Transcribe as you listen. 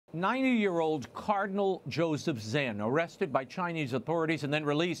90-year-old Cardinal Joseph Zen, arrested by Chinese authorities and then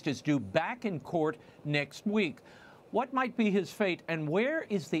released, is due back in court next week. What might be his fate, and where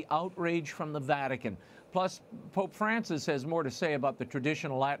is the outrage from the Vatican? Plus, Pope Francis has more to say about the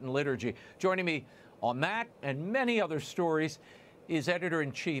traditional Latin liturgy. Joining me on that and many other stories is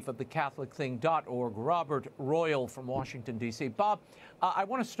editor-in-chief of thecatholicthing.org, Robert Royal from Washington, D.C. Bob, I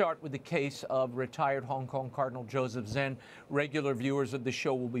want to start with the case of retired Hong Kong Cardinal Joseph Zen. Regular viewers of the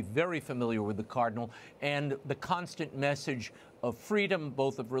show will be very familiar with the Cardinal and the constant message of freedom,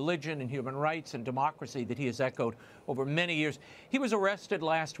 both of religion and human rights and democracy, that he has echoed over many years. He was arrested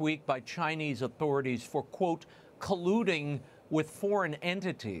last week by Chinese authorities for, quote, colluding with foreign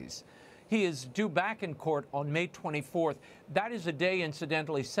entities. He is due back in court on May 24th. That is a day,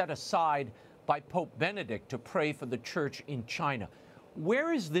 incidentally, set aside by Pope Benedict to pray for the church in China.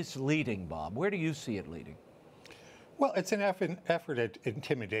 Where is this leading, Bob? Where do you see it leading? Well, it's an effort at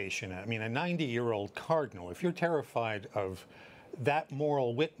intimidation. I mean, a 90-year-old cardinal, if you're terrified of that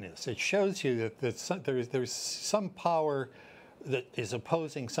moral witness, it shows you that there's some power that is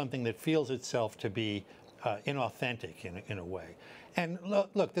opposing something that feels itself to be inauthentic in a way. And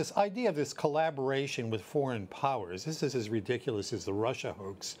look, this idea of this collaboration with foreign powers, this is as ridiculous as the Russia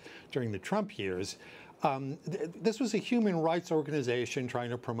hoax during the Trump years. This was a human rights organization trying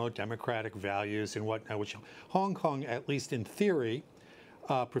to promote democratic values and whatnot, which Hong Kong, at least in theory,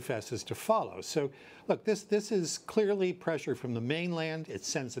 professes to follow. So, look, this is clearly pressure from the mainland. It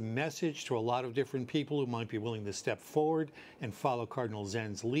sends a message to a lot of different people who might be willing to step forward and follow Cardinal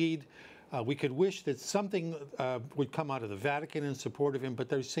Zen's lead. We could wish that something would come out of the Vatican in support of him, but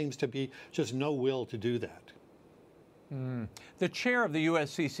there seems to be just no will to do that. The chair of the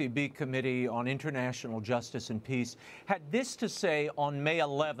USCCB Committee on International Justice and Peace had this to say on May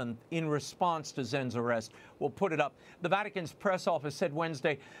 11th in response to Zen's arrest. We'll put it up. The Vatican's press office said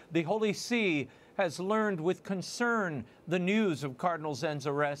Wednesday the Holy See has learned with concern the news of Cardinal Zen's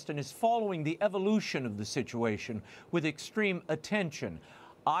arrest and is following the evolution of the situation with extreme attention.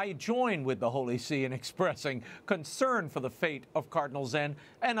 I join with the Holy See in expressing concern for the fate of Cardinal Zen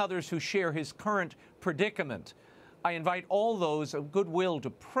and others who share his current predicament. I invite all those of goodwill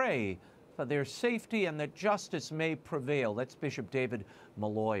to pray for their safety and that justice may prevail. That's Bishop David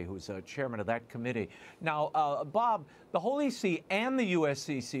Malloy, who's chairman of that committee. Now, Bob, the Holy See and the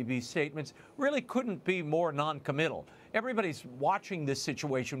USCCB statements really couldn't be more non-committal. Everybody's watching this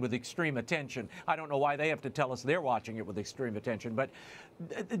situation with extreme attention. I don't know why they have to tell us they're watching it with extreme attention, but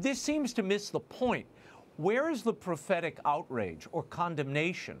this seems to miss the point. Where is the prophetic outrage or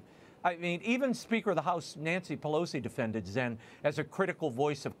condemnation? I mean, even Speaker of the House Nancy Pelosi defended Zen as a critical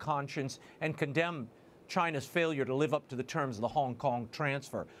voice of conscience and condemned China's failure to live up to the terms of the Hong Kong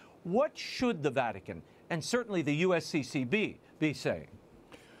transfer. What should the Vatican and certainly the USCCB be saying?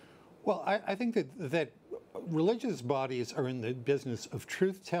 Well, I think that religious bodies are in the business of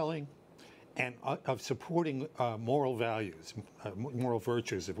truth-telling and of supporting moral values, moral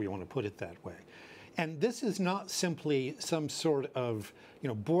virtues, if we want to put it that way. And this is not simply some sort of,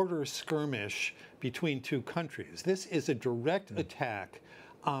 border skirmish between two countries. This is a direct attack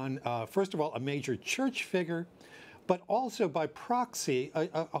on, first of all, a major church figure, but also by proxy,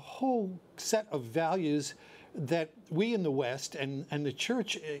 a whole set of values that we in the West and the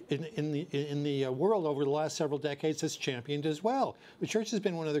church in the world over the last several decades has championed as well. The church has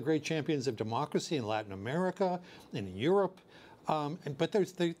been one of the great champions of democracy in Latin America, in Europe, but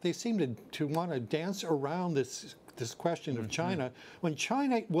they seem to want to dance around this question of China. When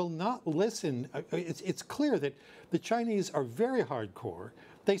China will not listen, it's clear that the Chinese are very hardcore.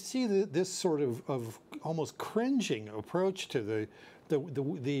 They see this sort of almost cringing approach to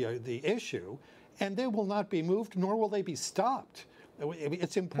the issue, and they will not be moved, nor will they be stopped.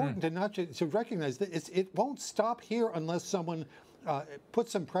 It's important to recognize that it won't stop here unless someone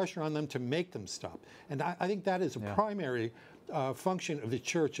puts some pressure on them to make them stop. And I think that is a primary function of the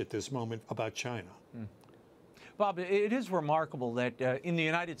church at this moment about China. Bob, it is remarkable that in the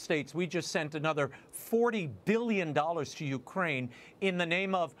United States, we just sent another $40 billion to Ukraine in the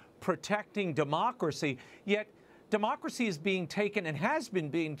name of protecting democracy, yet democracy is being taken and has been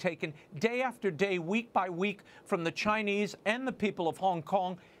being taken day after day, week by week from the Chinese and the people of Hong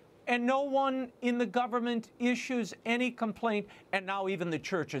Kong, and no one in the government issues any complaint, and now even the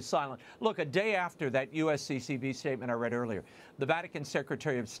church is silent. Look, a day after that USCCB statement I read earlier, the Vatican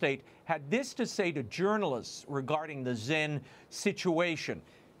Secretary of State had this to say to journalists regarding the Zen situation.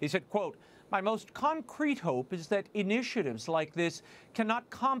 He said, quote, "My most concrete hope is that initiatives like this cannot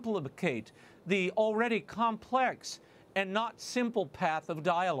complicate the already complex and not simple path of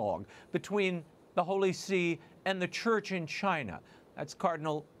dialogue between the Holy See and the Church in China. That's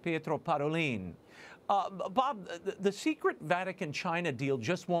Cardinal Pietro Parolin. Bob, the secret Vatican-China deal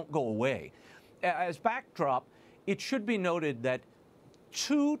just won't go away. As backdrop, it should be noted that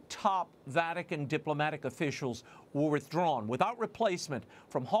 2 top Vatican diplomatic officials were withdrawn without replacement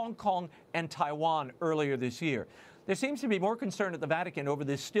from Hong Kong and Taiwan earlier this year. There seems to be more concern at the Vatican over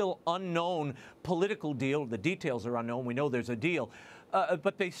this still unknown political deal. The details are unknown. We know there's a deal.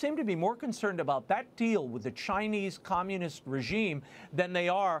 But they seem to be more concerned about that deal with the Chinese communist regime than they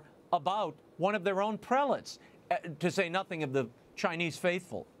are about one of their own prelates, to say nothing of the Chinese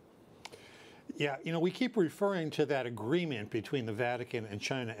faithful. Yeah, you know, we keep referring to that agreement between the Vatican and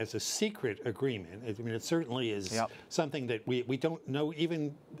China as a secret agreement. I mean, it certainly is something that we don't know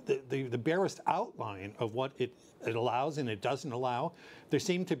even the barest outline of what it allows and it doesn't allow. There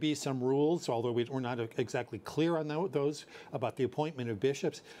seem to be some rules, although we're not exactly clear on those, about the appointment of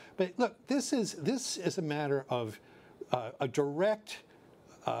bishops. But look, this is a matter of a direct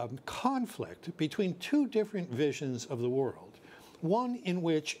conflict between 2 different visions of the world. One in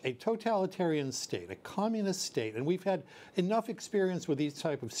which a totalitarian state, a communist state, and we've had enough experience with these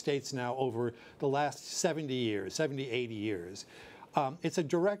type of states now over the last 70 years, 70, 80 years. It's a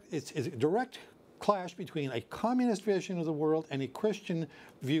direct clash between a communist vision of the world and a Christian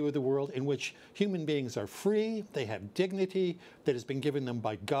view of the world in which human beings are free, they have dignity that has been given them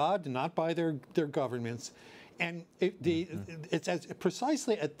by God, not by their governments. And it's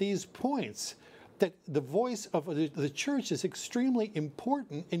precisely at these points that the voice of the church is extremely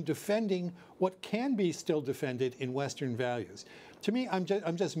important in defending what can be still defended in Western values. To me, I'm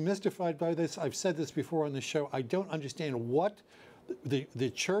just mystified by this. I've said this before on the show. I don't understand what the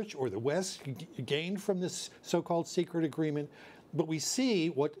church or the West gained from this so-called secret agreement, but we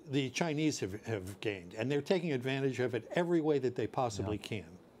see what the Chinese have gained, and they're taking advantage of it every way that they possibly can.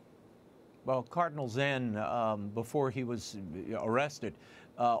 Well, Cardinal Zen, before he was arrested,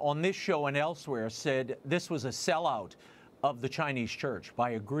 on this show and elsewhere said this was a sellout of the Chinese church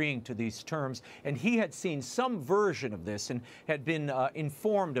by agreeing to these terms. And he had seen some version of this and had been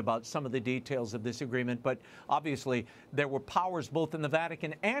informed about some of the details of this agreement. But obviously, there were powers both in the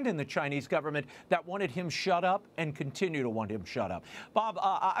Vatican and in the Chinese government that wanted him shut up and continue to want him shut up. Bob,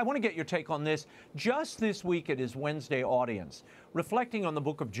 I want to get your take on this. Just this week at his Wednesday audience, reflecting on the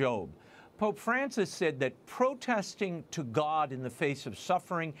book of Job, Pope Francis said that protesting to God in the face of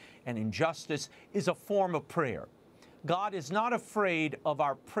suffering and injustice is a form of prayer. God is not afraid of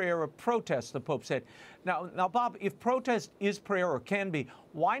our prayer of protest, the Pope said. Now, Bob, if protest is prayer or can be,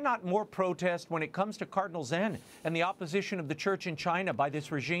 why not more protest when it comes to Cardinal Zen and the opposition of the church in China by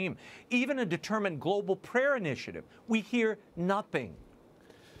this regime? Even a determined global prayer initiative, we hear nothing.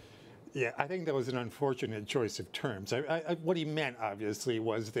 Yeah, I think that was an unfortunate choice of terms. What he meant, obviously,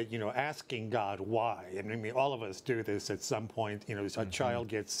 was that, you know, asking God why. And I mean, all of us do this at some point. You know, a child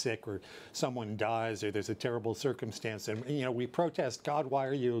gets sick or someone dies or there's a terrible circumstance. And, you know, we protest, God, why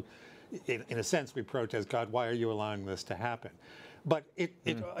are you, in a sense, we protest, God, why are you allowing this to happen? But it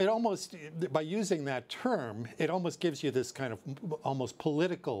almost, by using that term, it almost gives you this kind of almost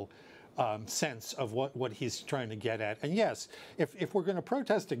political sense of what he's trying to get at. And yes, if we're going to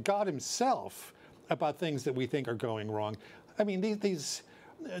protest to God himself about things that we think are going wrong, I mean, these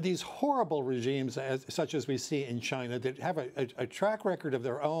horrible regimes, such as we see in China, that have a track record of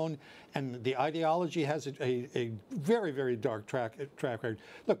their own, and the ideology has a very, very dark track record.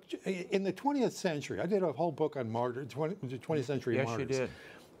 Look, in the 20th century, I did a whole book on the 20th century martyrs. Yes,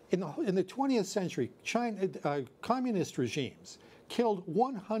 you did. In the 20th century, communist regimes killed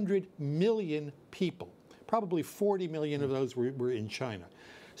 100 million people. Probably 40 million of those were in China.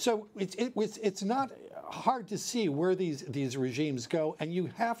 So it's not hard to see where these regimes go, and you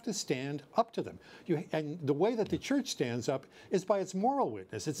have to stand up to them. And the way that the church stands up is by its moral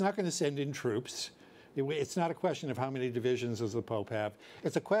witness. It's not going to send in troops. It's not a question of how many divisions does the Pope have.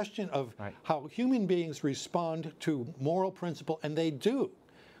 It's a question of how human beings respond to moral principle, and they do.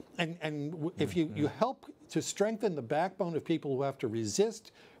 And if you help to strengthen the backbone of people who have to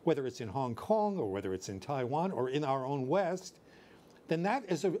resist, whether it's in Hong Kong or whether it's in Taiwan or in our own West, then that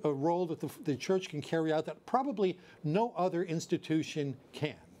is a role that the church can carry out that probably no other institution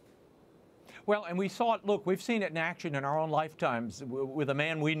can. Well, and we saw it, look, we've seen it in action in our own lifetimes with a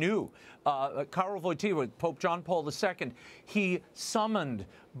man we knew, Karol Wojtyła, Pope John Paul II. He summoned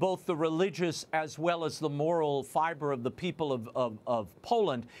both the religious as well as the moral fiber of the people of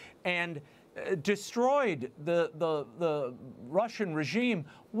Poland and destroyed the Russian regime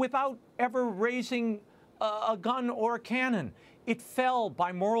without ever raising a gun or a cannon. It fell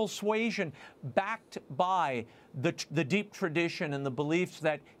by moral suasion, backed by the deep tradition and the beliefs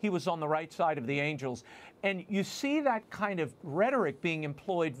that he was on the right side of the angels. And you see that kind of rhetoric being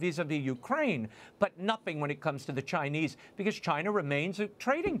employed vis-a-vis Ukraine, but nothing when it comes to the Chinese, because China remains a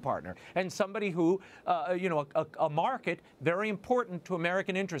trading partner and somebody who, a market very important to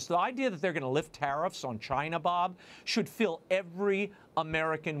American interests. The idea that they're going to lift tariffs on China, Bob, should fill every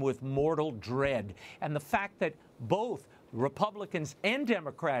American with mortal dread. And the fact that both Republicans and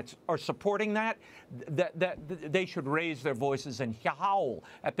Democrats are supporting that they should raise their voices and howl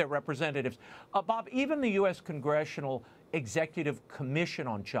at their representatives. Bob, even the U.S. Congressional Executive Commission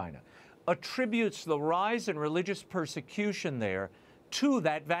on China attributes the rise in religious persecution there to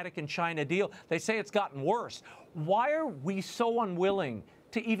that Vatican-China deal. They say it's gotten worse. Why are we so unwilling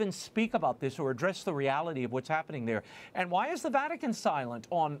to even speak about this or address the reality of what's happening there? And why is the Vatican silent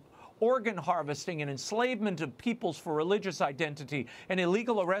on organ harvesting and enslavement of peoples for religious identity and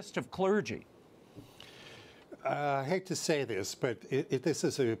illegal arrest of clergy? I hate to say this, but this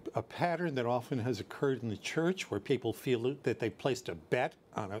is a pattern that often has occurred in the church, where people feel that they placed a bet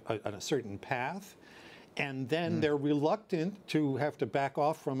on a certain path, and then they're reluctant to have to back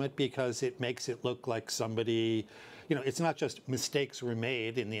off from it because it makes it look like somebody, it's not just mistakes were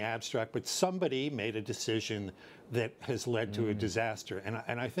made in the abstract, but somebody made a decision that has led to a disaster.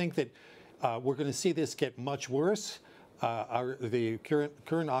 And I think that we're going to see this get much worse. The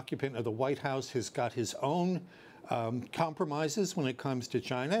current occupant of the White House has got his own compromises when it comes to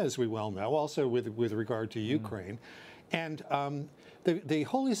China, as we well know, also with regard to Ukraine. And the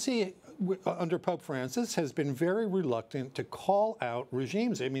Holy See, under Pope Francis, has been very reluctant to call out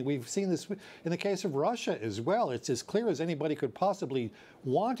regimes. I mean, we've seen this in the case of Russia as well. It's as clear as anybody could possibly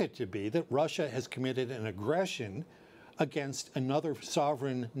want it to be that Russia has committed an aggression against another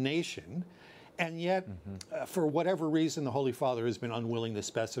sovereign nation. And yet, for whatever reason, the Holy Father has been unwilling to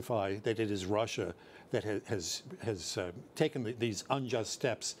specify that it is Russia that has taken these unjust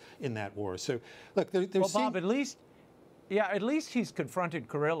steps in that war. So, look, Bob, at least he's confronted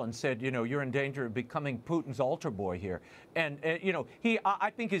Kirill and said, you're in danger of becoming Putin's altar boy here. And,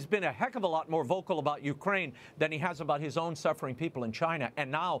 I think he's been a heck of a lot more vocal about Ukraine than he has about his own suffering people in China,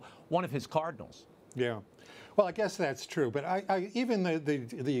 and now one of his cardinals. Yeah. Well, I guess that's true. But even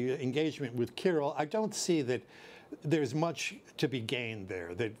the engagement with Kirill, I don't see that there's much to be gained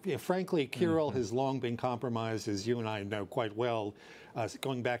there. That, frankly, Kirill has long been compromised, as you and I know quite well,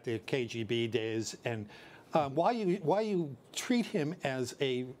 going back to KGB days. And why you treat him as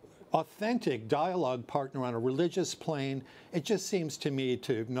a authentic dialogue partner on a religious plane, it just seems to me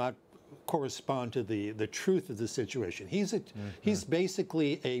to not correspond to the truth of the situation. He's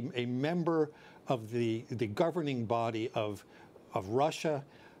basically a member of the governing body of Russia.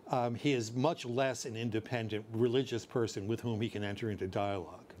 He is much less an independent religious person with whom he can enter into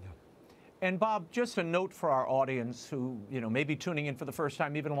dialogue. Yeah. And Bob, just a note for our audience who may be tuning in for the first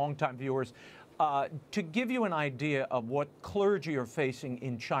time, even longtime viewers, to give you an idea of what clergy are facing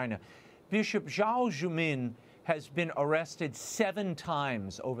in China. Bishop Zhao Zhumin has been arrested 7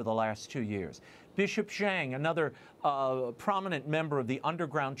 times over the last 2 years. Bishop Zhang, another prominent member of the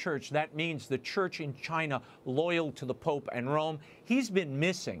underground church, that means the church in China loyal to the Pope and Rome, he's been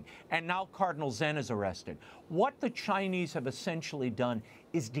missing. And now Cardinal Zen is arrested. What the Chinese have essentially done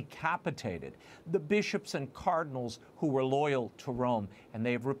is decapitated the bishops and cardinals who were loyal to Rome, and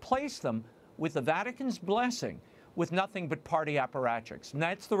they have replaced them with the Vatican's blessing, with nothing but party apparatchiks. And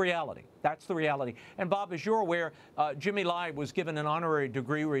that's the reality. That's the reality. And Bob, as you're aware, Jimmy Lai was given an honorary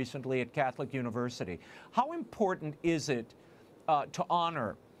degree recently at Catholic University. How important is it to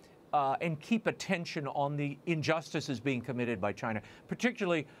honor and keep attention on the injustices being committed by China,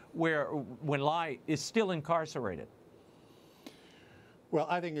 particularly when Lai is still incarcerated? Well,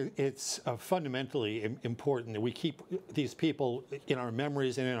 I think it's fundamentally important that we keep these people in our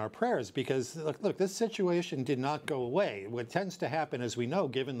memories and in our prayers, because, look, this situation did not go away. What tends to happen, as we know,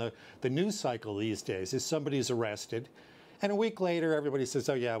 given the news cycle these days, is somebody's arrested, and a week later everybody says,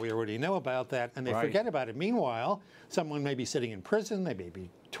 oh, yeah, we already know about that, and they forget about it. Meanwhile, someone may be sitting in prison, they may be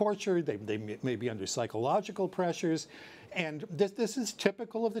tortured, they may be under psychological pressures. And this is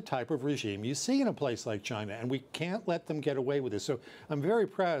typical of the type of regime you see in a place like China, and we can't let them get away with this. So I'm very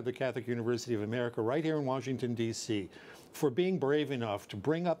proud of the Catholic University of America right here in Washington, D.C., for being brave enough to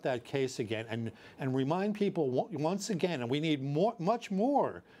bring up that case again and remind people once again, and we need much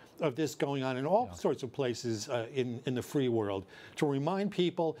more of this going on in all sorts of places in the free world, to remind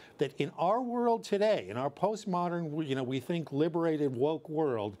people that in our world today, in our postmodern, we think liberated, woke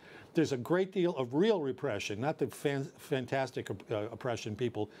world, there's a great deal of real repression, not the fantastic oppression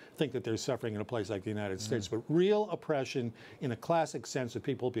people think that they're suffering in a place like the United States, but real oppression in a classic sense of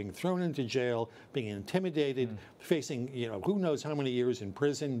people being thrown into jail, being intimidated, facing who knows how many years in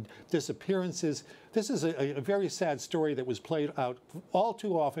prison, disappearances. This is a very sad story that was played out all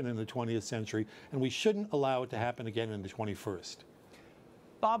too often in the 20th century, and we shouldn't allow it to happen again in the 21st.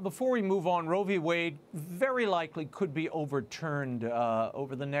 Bob, before we move on, Roe v. Wade very likely could be overturned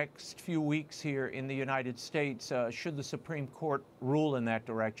over the next few weeks here in the United States should the Supreme Court rule in that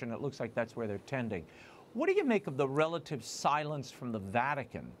direction. It looks like that's where they're tending. What do you make of the relative silence from the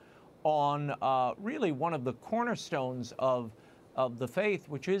Vatican on really one of the cornerstones of the faith,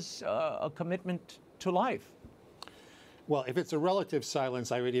 which is a commitment to life? Well, if it's a relative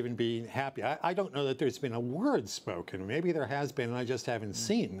silence, I would even be happy. I don't know that there's been a word spoken. Maybe there has been, and I just haven't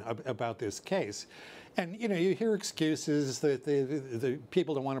seen about this case. And, you hear excuses that the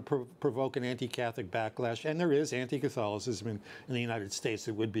people don't want to provoke an anti-Catholic backlash, and there is anti-Catholicism in the United States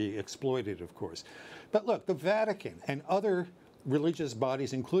that would be exploited, of course. But look, the Vatican and other religious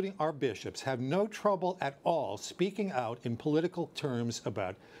bodies, including our bishops, have no trouble at all speaking out in political terms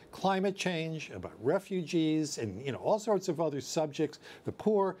about climate change, about refugees, and all sorts of other subjects, the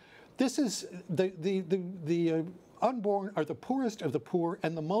poor. This is the unborn are the poorest of the poor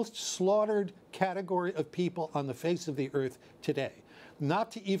and the most slaughtered category of people on the face of the earth today. Not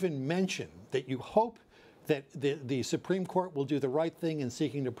to even mention that you hope that the Supreme Court will do the right thing in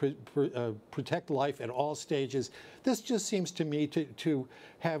seeking to protect life at all stages. This just seems to me to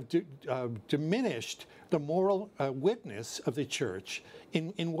have diminished the moral witness of the Church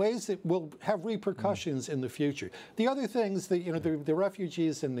in ways that will have repercussions in the future. The other things, the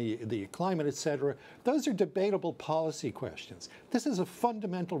refugees and the climate, et cetera, those are debatable policy questions. This is a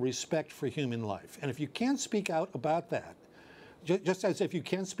fundamental respect for human life. And if you can't speak out about that, just as if you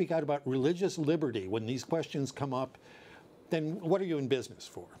can't speak out about religious liberty when these questions come up, then what are you in business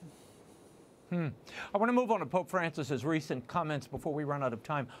for? I want to move on to Pope Francis's recent comments before we run out of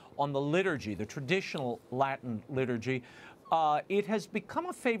time on the liturgy, the traditional Latin liturgy. It has become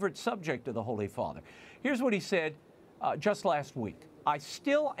a favorite subject of the Holy Father. Here's what he said just last week. I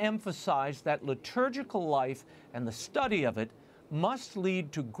still emphasize that liturgical life and the study of it must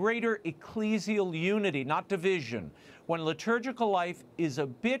lead to greater ecclesial unity, not division. When liturgical life is a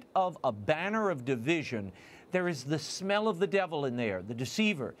bit of a banner of division, there is the smell of the devil in there, the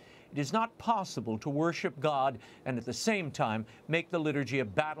deceiver. It is not possible to worship God and at the same time make the liturgy a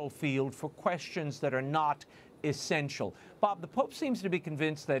battlefield for questions that are not essential. Bob, the Pope seems to be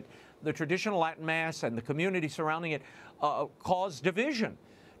convinced that the traditional Latin Mass and the community surrounding it cause division,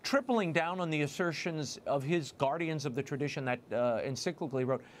 tripling down on the assertions of his guardians of the tradition that encyclical he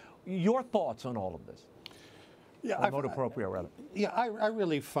wrote. Your thoughts on all of this? Yeah, motu proprio, rather. Yeah, I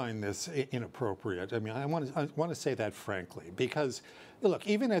really find this inappropriate. I mean, I want to say that frankly, because look,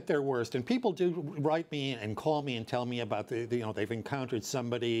 even at their worst, and people do write me and call me and tell me about they've encountered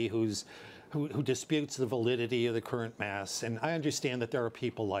somebody who disputes the validity of the current Mass, and I understand that there are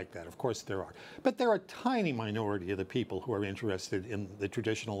people like that. Of course there are. But there are a tiny minority of the people who are interested in the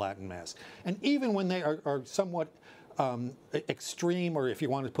traditional Latin Mass. And even when they are somewhat extreme, or if you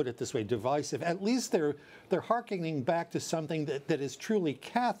want to put it this way, divisive, at least they're hearkening back to something that is truly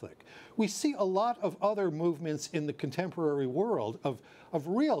Catholic. We see a lot of other movements in the contemporary world of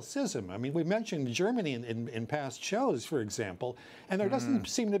real schism. I mean, we mentioned Germany in past shows, for example, and there doesn't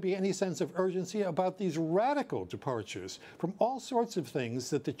seem to be any sense of urgency about these radical departures from all sorts of things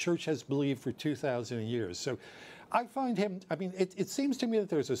that the Church has believed for 2,000 years. So I find him, I mean, it seems to me that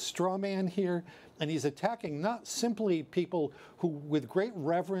there's a straw man here, and he's attacking not simply people who, with great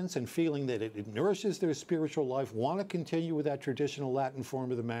reverence and feeling that it nourishes their spiritual life, want to continue with that traditional Latin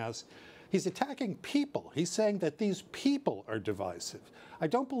form of the Mass. He's attacking people. He's saying that these people are divisive. I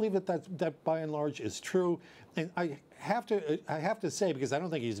don't believe that by and large is true. And I have to say, because I don't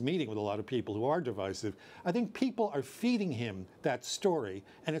think he's meeting with a lot of people who are divisive, I think people are feeding him that story,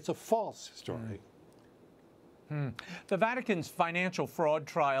 and it's a false story. The Vatican's financial fraud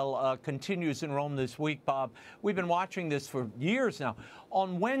trial continues in Rome this week, Bob. We've been watching this for years now.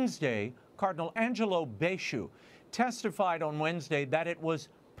 On Wednesday, Cardinal Angelo Becciu testified on Wednesday that it was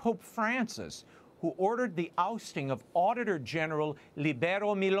Pope Francis who ordered the ousting of Auditor General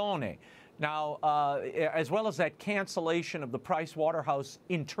Libero Milone. Now, as well as that cancellation of the Price Waterhouse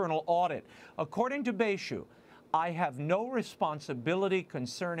internal audit. According to Becciu, I have no responsibility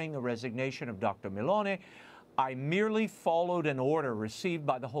concerning the resignation of Dr. Milone. I merely followed an order received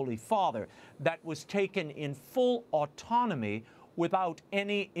by the Holy Father that was taken in full autonomy without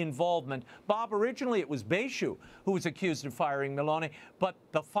any involvement. Bob, originally it was Becciu who was accused of firing Milone, but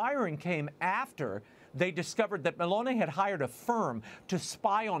the firing came after they discovered that Milone had hired a firm to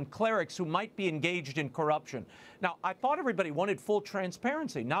spy on clerics who might be engaged in corruption. Now, I thought everybody wanted full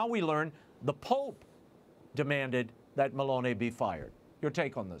transparency. Now we learn the Pope demanded that Malone be fired. Your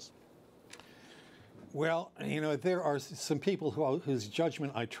take on this? Well, you know, there are some people whose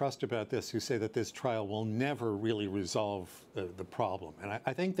judgment I trust about this who say that this trial will never really resolve the problem. And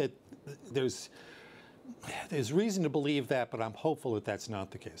I think that there's reason to believe that, but I'm hopeful that that's not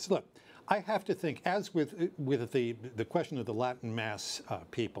the case. Look, I have to think, as with the question of the Latin Mass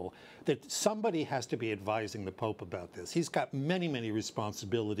people, that somebody has to be advising the Pope about this. He's got many, many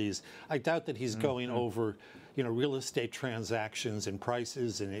responsibilities. I doubt that he's going over, you know, real estate transactions and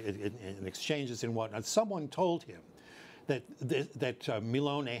prices and exchanges and whatnot. Someone told him that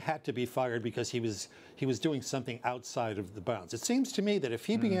Milone had to be fired because he was doing something outside of the bounds. It seems to me that if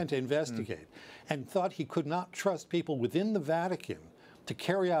he began to investigate and thought he could not trust people within the Vatican to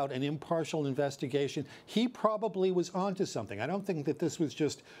carry out an impartial investigation, he probably was onto something. I don't think that this was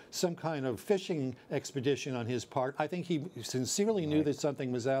just some kind of fishing expedition on his part. I think he sincerely knew that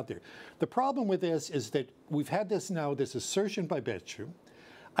something was out there. The problem with this is that we've had this assertion by Becciu.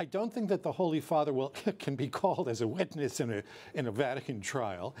 I don't think that the Holy Father can be called as a witness in a Vatican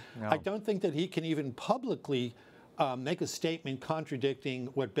trial. No. I don't think that he can even publicly make a statement contradicting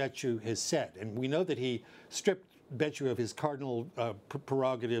what Becciu has said. And we know that he stripped Becciu of his cardinal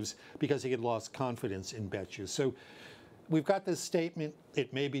prerogatives because he had lost confidence in Becciu. So we've got this statement.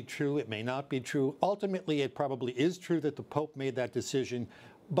 It may be true. It may not be true. Ultimately, it probably is true that the Pope made that decision.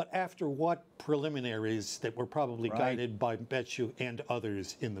 But after what preliminaries that were probably guided by Becciu and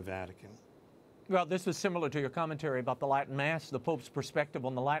others in the Vatican? Well, this was similar to your commentary about the Latin Mass, the Pope's perspective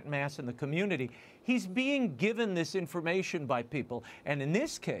on the Latin Mass and the community. He's being given this information by people, and in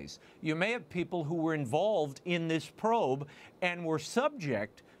this case, you may have people who were involved in this probe and were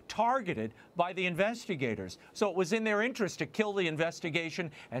targeted by the investigators. So it was in their interest to kill the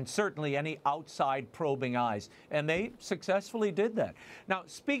investigation and certainly any outside probing eyes. And they successfully did that. Now,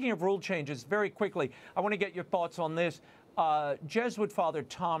 speaking of rule changes, very quickly, I want to get your thoughts on this. Jesuit Father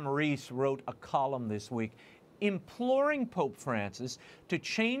Tom Rees wrote a column this week imploring Pope Francis to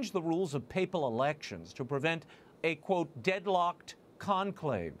change the rules of papal elections to prevent a, quote, deadlocked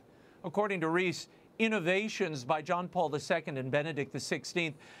conclave. According to Rees, innovations by John Paul II and Benedict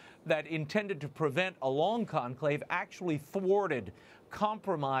XVI that intended to prevent a long conclave actually thwarted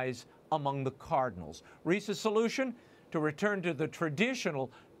compromise among the cardinals. Rees' solution? To return to the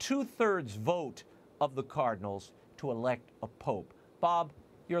traditional two-thirds vote of the cardinals to elect a pope. Bob,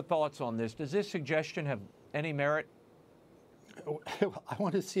 your thoughts on this? Does this suggestion have any merit? I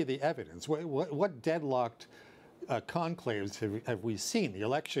want to see the evidence. What deadlocked conclaves have we seen? The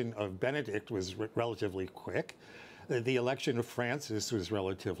election of Benedict was relatively quick. The election of Francis was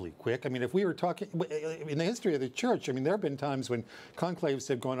relatively quick. I mean, if we were talking in the history of the Church, I mean, there have been times when conclaves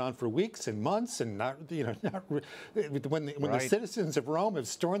have gone on for weeks and months, and when the citizens of Rome have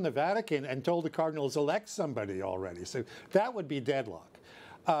stormed the Vatican and told the cardinals elect somebody already. So that would be deadlock.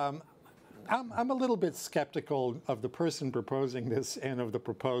 I'm a little bit skeptical of the person proposing this and of the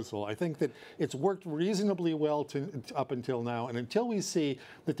proposal. I think that it's worked reasonably well up until now, and until we see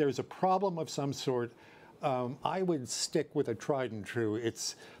that there's a problem of some sort, I would stick with a tried and true.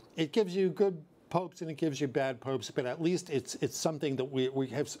 It gives you good popes and it gives you bad popes, but at least it's something that we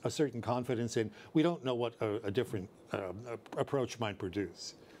have a certain confidence in. We don't know what a different approach might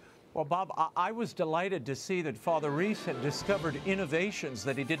produce. Well, Bob, I was delighted to see that Father Rees had discovered innovations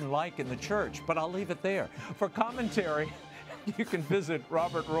that he didn't like in the Church, but I'll leave it there. For commentary, you can visit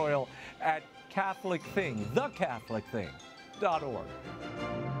Robert Royal at thecatholicthing.org.